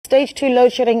Stage 2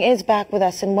 load shedding is back with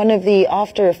us, and one of the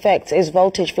after effects is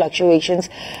voltage fluctuations,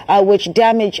 which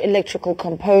damage electrical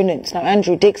components. Now,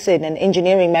 Andrew Dickson, an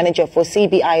engineering manager for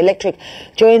CBI-electric,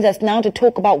 joins us now to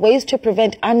talk about ways to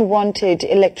prevent unwanted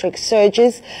electric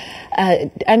surges.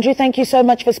 Andrew, thank you so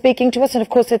much for speaking to us. And of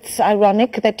course, it's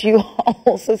ironic that you are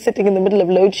also sitting in the middle of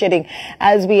load shedding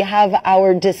as we have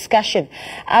our discussion.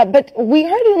 But we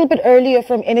heard a little bit earlier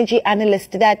from energy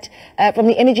analyst from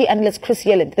the energy analyst Chris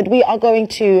Yelland, that we are going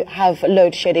to have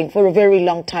load shedding for a very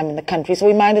long time in the country. So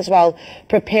we might as well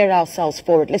prepare ourselves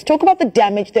for it. Let's talk about the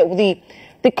damage that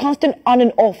the constant on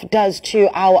and off does to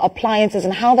our appliances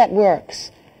and how that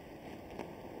works.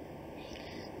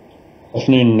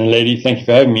 Afternoon, Naledi. Thank you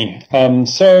for having me.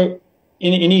 So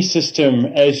in any system,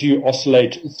 as you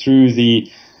oscillate through the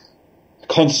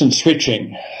constant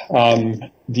switching,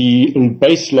 the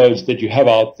base loads that you have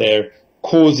out there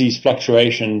cause these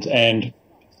fluctuations. And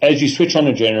as you switch on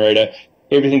a generator,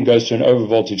 everything goes to an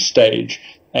overvoltage stage,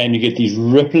 and you get these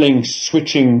rippling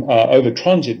switching over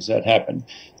transients that happen.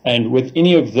 And with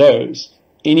any of those,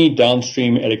 any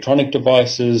downstream electronic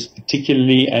devices,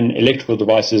 particularly, and electrical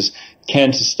devices,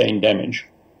 can sustain damage.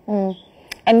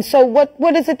 And so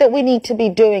what is it that we need to be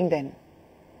doing then?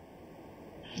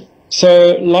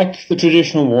 So like the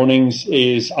traditional warnings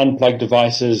is unplug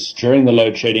devices during the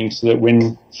load shedding so that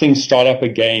when things start up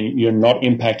again, you're not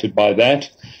impacted by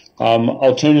that.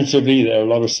 Alternatively, there are a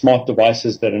lot of smart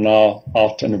devices that are now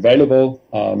out and available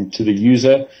to the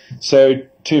user. So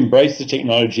to embrace the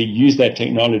technology, use that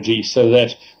technology so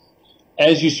that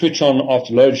as you switch on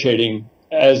after load shedding,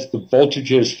 as the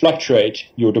voltages fluctuate,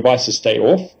 your devices stay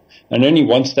off. And only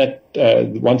once the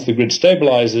grid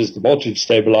stabilizes, the voltage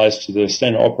stabilizes to the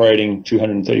standard operating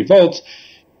 230 volts,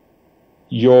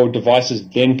 your devices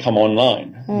then come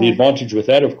online. The advantage with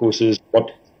that, of course, is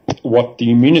what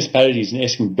the municipalities and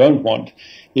Eskom don't want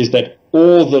is that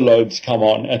all the loads come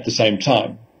on at the same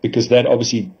time, because that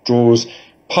obviously draws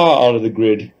power out of the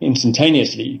grid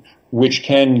instantaneously, which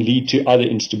can lead to other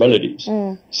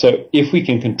instabilities. So if we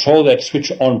can control that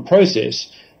switch on process,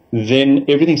 then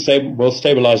everything will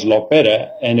stabilize a lot better,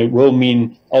 and it will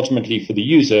mean ultimately for the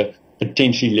user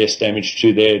potentially less damage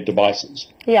to their devices.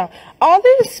 Yeah. Are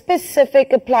there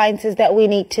specific appliances that we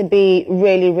need to be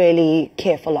really, really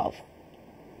careful of?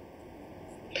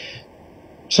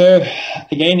 So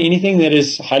again, anything that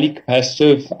is highly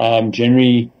capacitive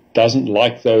generally doesn't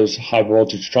like those high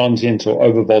voltage transients or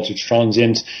over voltage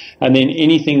transients. And then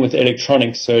anything with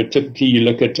electronics, so typically you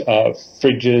look at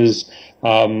fridges,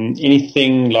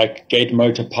 anything like gate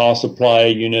motor power supply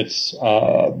units,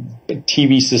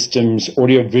 TV systems,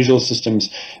 audio visual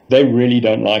systems, they really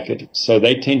don't like it. So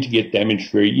they tend to get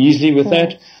damaged very easily with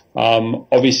that.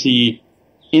 Obviously,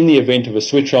 in the event of a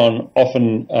switch on,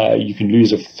 often you can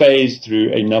lose a phase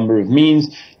through a number of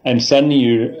means, and suddenly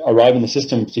you arrive in the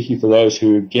system, particularly for those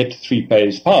who get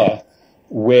three-phase power,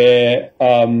 where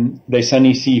they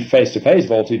suddenly see phase-to-phase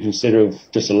voltage instead of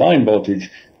just a line voltage,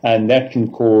 and that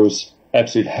can cause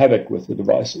absolute havoc with the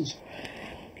devices.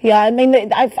 Yeah, I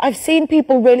mean, I've seen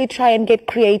people really try and get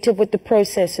creative with the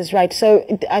processes, right? So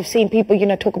I've seen people,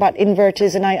 talk about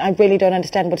inverters, and I really don't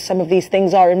understand what some of these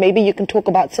things are. And maybe you can talk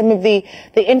about some of the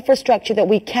infrastructure that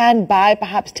we can buy,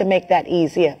 perhaps, to make that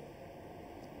easier.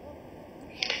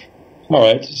 All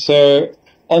right. So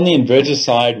on the inverter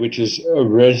side, which is a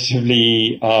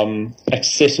relatively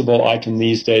accessible item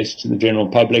these days to the general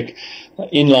public,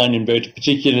 inline inverter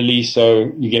particularly,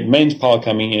 so you get mains power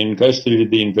coming in, goes through to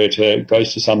the inverter,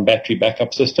 goes to some battery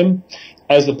backup system.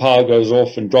 As the power goes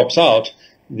off and drops out,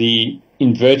 the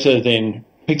inverter then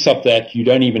picks up that. You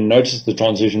don't even notice the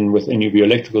transition with any of your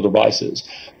electrical devices,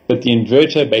 but the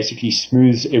inverter basically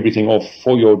smooths everything off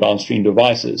for your downstream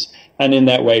devices, and in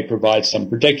that way provides some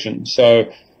protection.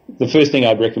 So the first thing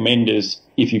I'd recommend is,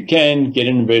 if you can, get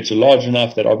an inverter large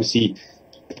enough that obviously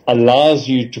allows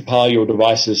you to power your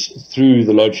devices through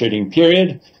the load shedding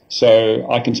period. So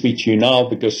I can speak to you now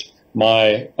because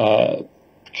my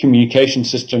communication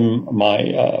system,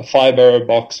 my fiber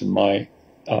box, and my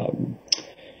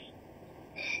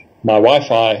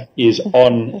Wi-Fi is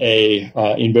on a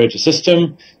inverter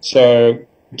system. So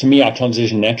to me, I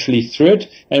transition naturally through it.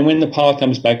 And when the power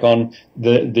comes back on,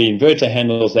 the inverter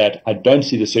handles that. I don't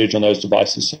see the surge on those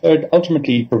devices. So it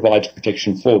ultimately provides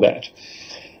protection for that.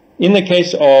 In the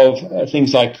case of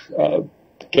things like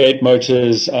gate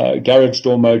motors, garage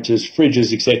door motors,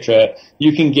 fridges, etc.,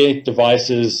 you can get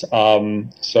devices.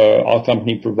 So our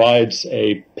company provides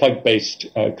a plug-based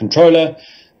controller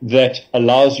that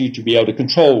allows you to be able to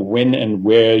control when and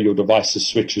where your device's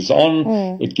switches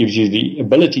on. It gives you the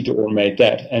ability to automate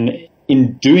that. And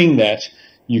in doing that,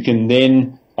 you can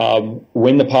then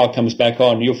when the power comes back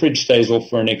on, your fridge stays off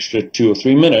for an extra 2 or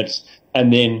 3 minutes,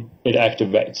 and then it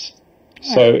activates.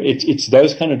 So it's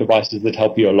those kind of devices that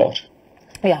help you a lot.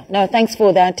 Yeah, no, thanks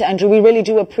for that, Andrew. We really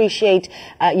do appreciate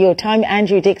your time.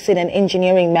 Andrew Dickson, an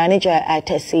engineering manager at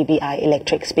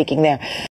CBI-electric, speaking there.